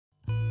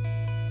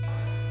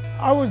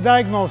I was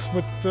diagnosed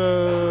with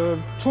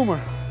tumor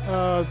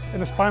in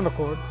the spinal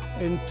cord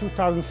in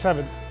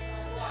 2007.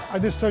 I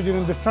did surgery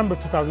in December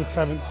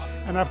 2007,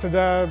 and after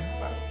that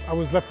I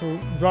was left with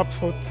dropped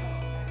foot,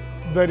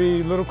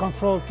 very little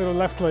control to the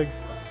left leg,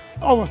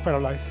 almost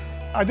paralyzed.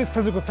 I did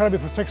physical therapy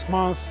for 6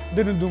 months,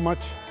 didn't do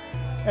much,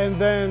 and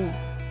then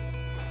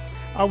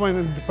I went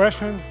in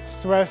depression,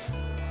 stress,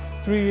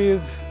 3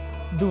 years,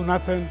 do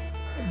nothing.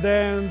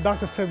 Then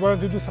doctor said, why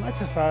don't you do some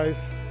exercise?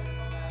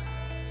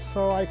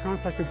 So I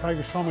contacted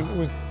Tiger Schulmann, who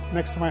was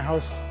next to my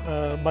house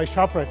by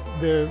ShopRite.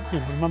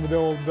 Remember the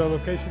old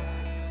location?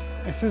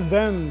 And since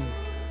then,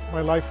 my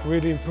life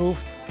really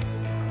improved.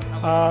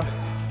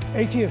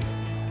 8 years,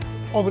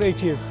 over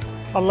 8 years.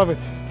 I love it.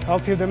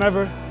 Healthier than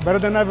ever, better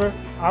than ever.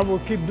 I will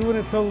keep doing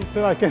it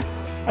till I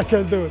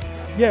can do it.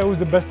 Yeah, it was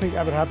the best thing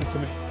ever happened to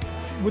me.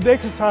 With the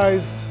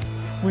exercise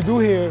we do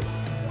here,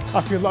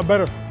 I feel a lot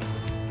better.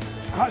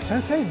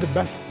 Sensei is the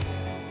best,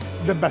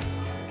 the best.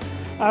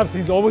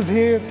 Absolutely, he's always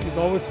here, he's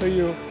always for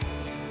you.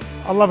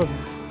 I love him.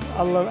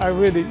 I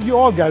really, you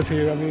all guys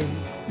here, I mean,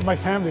 you're my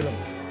family,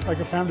 like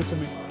a family to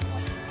me.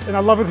 And I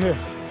love it here.